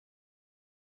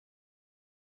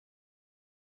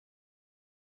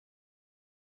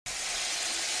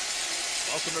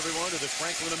Welcome, everyone, to the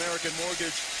Franklin American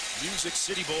Mortgage Music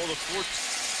City Bowl. The fourth.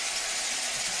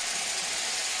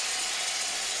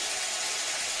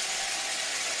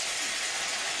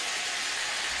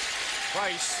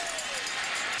 Price.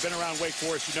 Been around Wake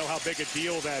Forest, you know how big a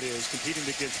deal that is, competing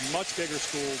against much bigger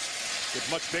schools with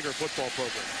much bigger football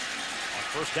programs. On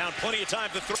first down, plenty of time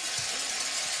to throw.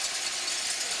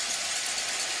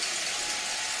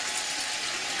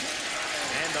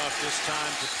 Handoff this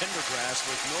time to Pendergrass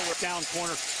with nowhere. Down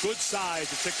corner, good size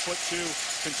at 6'2",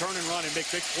 can turn and run and make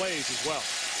big plays as well.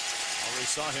 Already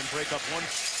saw him break up one.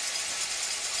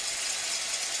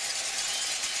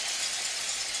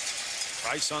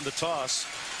 Price on the toss.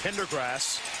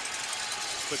 Pendergrass.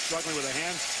 But struggling with a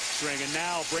hamstring, and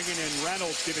now bringing in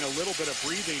Reynolds, giving a little bit of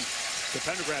breathing to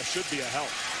Pendergrass should be a help.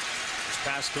 This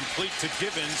pass complete to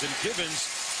Givens, and Givens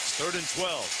 3rd and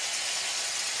 12.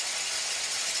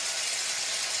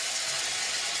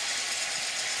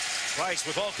 Price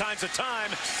with all kinds of time.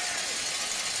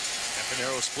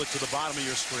 Campanaro split to the bottom of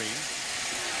your screen.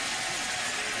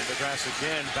 Pendergrass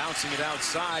again bouncing it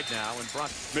outside now, and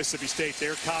brought Mississippi State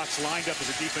there. Cox lined up as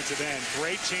a defensive end.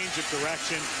 Great change of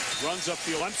direction. Runs up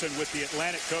field. Clemson with the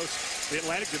Atlantic coast. The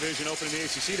Atlantic division opening the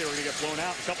ACC. They were going to get blown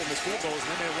out. A couple missed field goals, and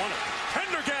then they won it.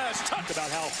 Pendergrass talked about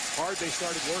how hard they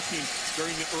started working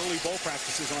during the early bowl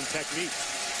practices on technique.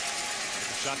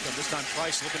 Shotgun this time.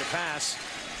 Price looking to pass.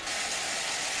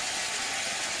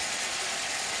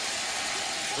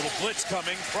 Little blitz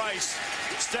coming. Price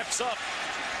steps up.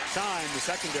 Time, the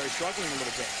secondary struggling a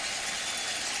little bit.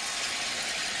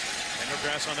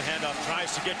 Pendergrass on the handoff,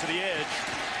 tries to get to the edge.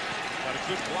 Got a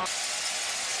good block.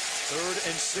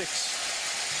 3rd and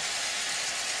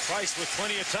 6. Price with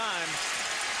plenty of time.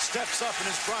 Steps up and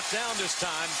is brought down this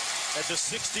time at the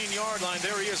 16-yard line.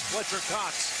 There he is, Fletcher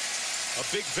Cox. A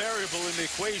big variable in the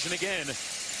equation again.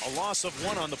 A loss of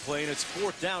 1 on the play, and it's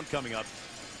 4th down coming up.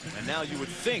 And now you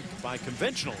would think, by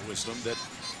conventional wisdom, that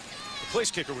the place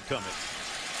kicker would come in.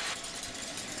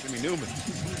 Jimmy Newman.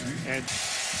 And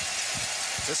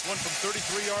this one from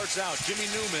 33 yards out. Jimmy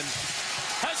Newman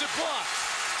has it blocked.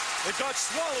 It got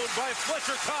swallowed by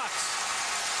Fletcher Cox.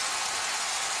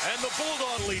 And the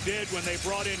Bulldogs did when they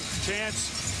brought in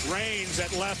Chance Raines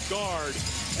at left guard,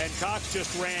 and Cox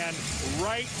just ran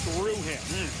right through him.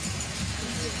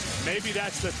 Maybe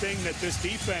that's the thing that this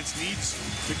defense needs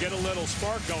to get a little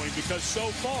spark going, because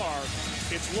so far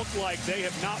it's looked like they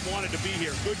have not wanted to be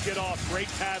here. Good get off, great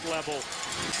pad level.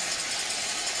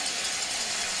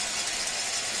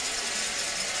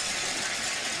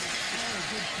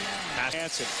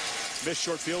 Hansen missed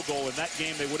short field goal. In that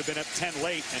game, they would have been up 10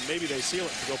 late, and maybe they seal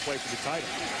it to go play for the title.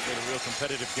 Played a real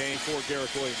competitive game for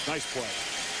Garrett Williams. Nice play.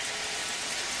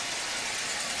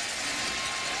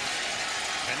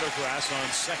 Pendergrass on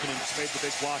 2nd and made the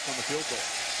big block on the field goal.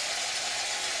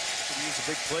 Could use a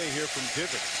big play here from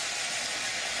Givens.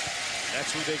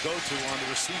 That's who they go to on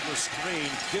the receiver screen.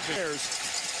 Givens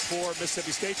for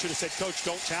Mississippi State should have said, "Coach,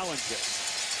 don't challenge this."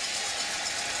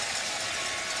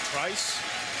 Price,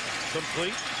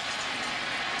 complete.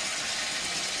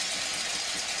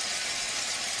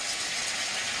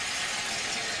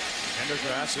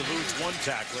 Pendergrass eludes one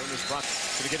tackler and is going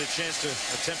to get a chance to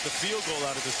attempt a field goal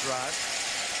out of this drive.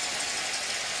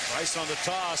 Price on the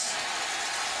toss,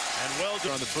 and well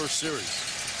done on the first series.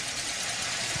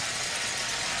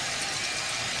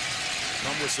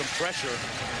 Come with some pressure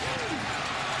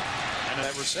and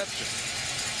that reception.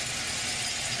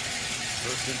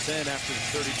 1st and 10 after the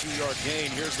 32-yard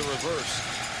gain. Here's the reverse.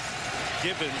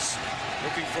 Givens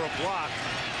looking for a block.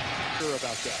 Sure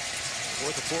about that.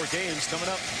 4th of 4 games coming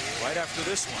up right after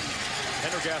this one.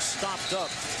 Pendergrass stopped up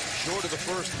short of the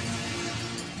first.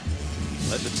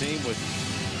 Led the team with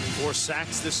 4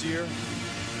 sacks this year. A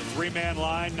 3-man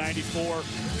line, 94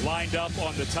 lined up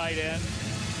on the tight end.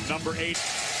 Number 8.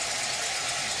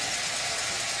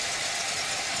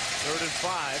 3rd and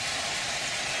 5.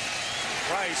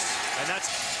 Price, and that's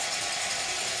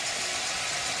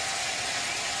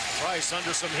Price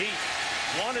under some heat.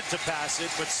 Wanted to pass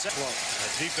it, but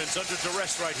that defense under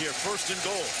duress right here. 1st and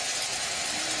goal.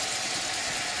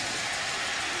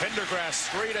 Pendergrass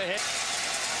straight ahead.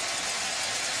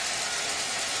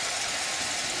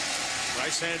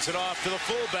 Price hands it off to the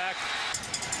fullback.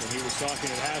 When he was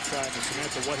talking at halftime to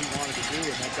Samantha what he wanted to do,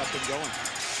 and that got them going.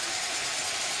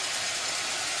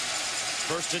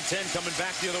 1st and 10 coming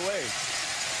back the other way.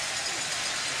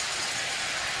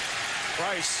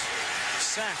 Price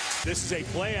sacked. This is a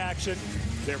play action.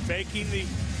 They're faking the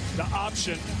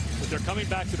option, but they're coming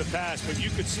back to the pass. But you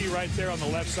could see right there on the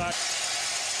left side.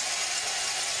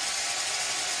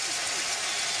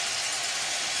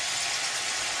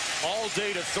 All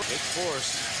day to Big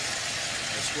force.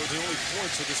 They scored the only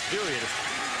points of this period.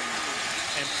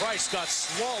 And Price got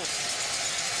swallowed.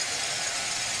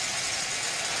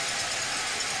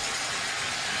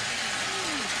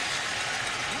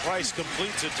 Price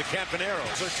completes it to Campanero.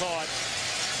 They're taught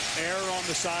error on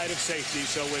the side of safety.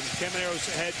 So when Campanero's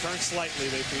head turns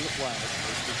slightly, they threw the flag.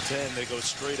 First and 10, they go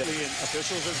straight at. And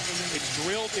officials, it's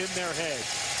drilled in their head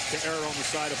to err on the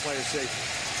side of player safety.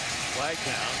 Flag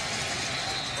down.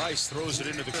 Price throws it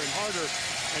into the harder,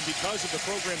 and because of the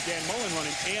program Dan Mullen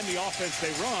running and the offense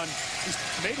they run, he's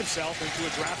made himself into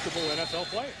a draftable NFL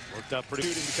player. Worked out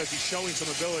pretty good because he's showing some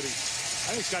ability.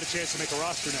 I think he's got a chance to make a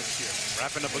roster next year.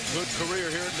 Wrapping up a good career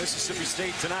here at Mississippi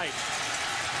State tonight.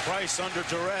 Price under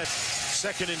duress.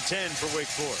 2nd and 10 for Wake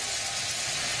Forest.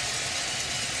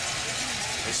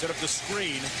 They set up the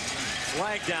screen.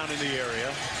 Flag down in the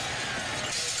area.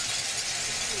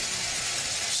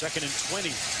 2nd and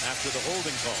 20 after the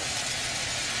holding call.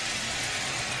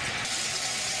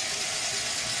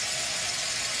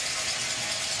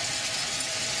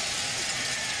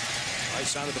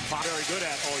 Price out of the pocket. Very good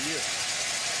at all year.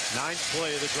 9th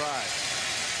play of the drive.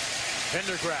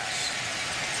 Pendergrass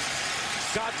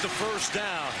got the first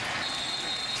down.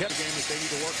 Kept the game that they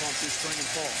need to work on through spring and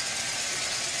fall.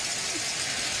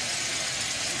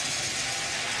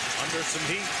 Under some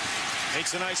heat.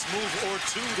 Makes a nice move or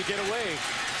two to get away.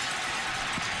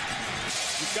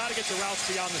 You've got to get the routes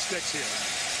beyond the sticks here.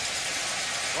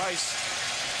 Price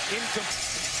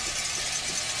incomplete.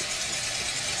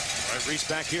 All right, Reese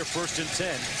back here, 1st and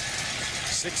 10.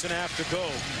 6.5 to go.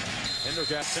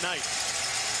 Pendergrass tonight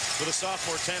for the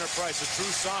sophomore Tanner Price, a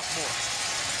true sophomore.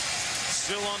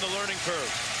 Still on the learning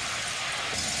curve.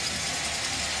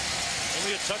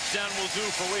 Only a touchdown will do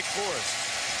for Wake Forest.